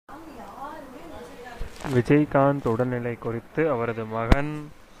விஜயகாந்த் உடல்நிலை குறித்து அவரது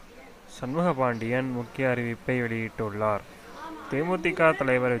மகன் சண்முகபாண்டியன் முக்கிய அறிவிப்பை வெளியிட்டுள்ளார். தேமுதிக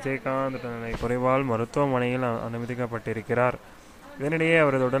தலைவர் விஜயகாந்த் உடல்நிலை குறைவால் மருத்துவமனையில் அனுமதிக்கப்பட்டிருக்கிறார். இதனிடையே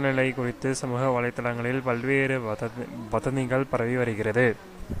அவரது உடல்நிலை குறித்து சமூக வலைதளங்களில் பல்வேறு வதந்திகள் பரவி வருகிறது.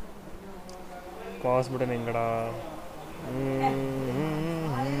 பாஸ் பட்டன் எங்கடா?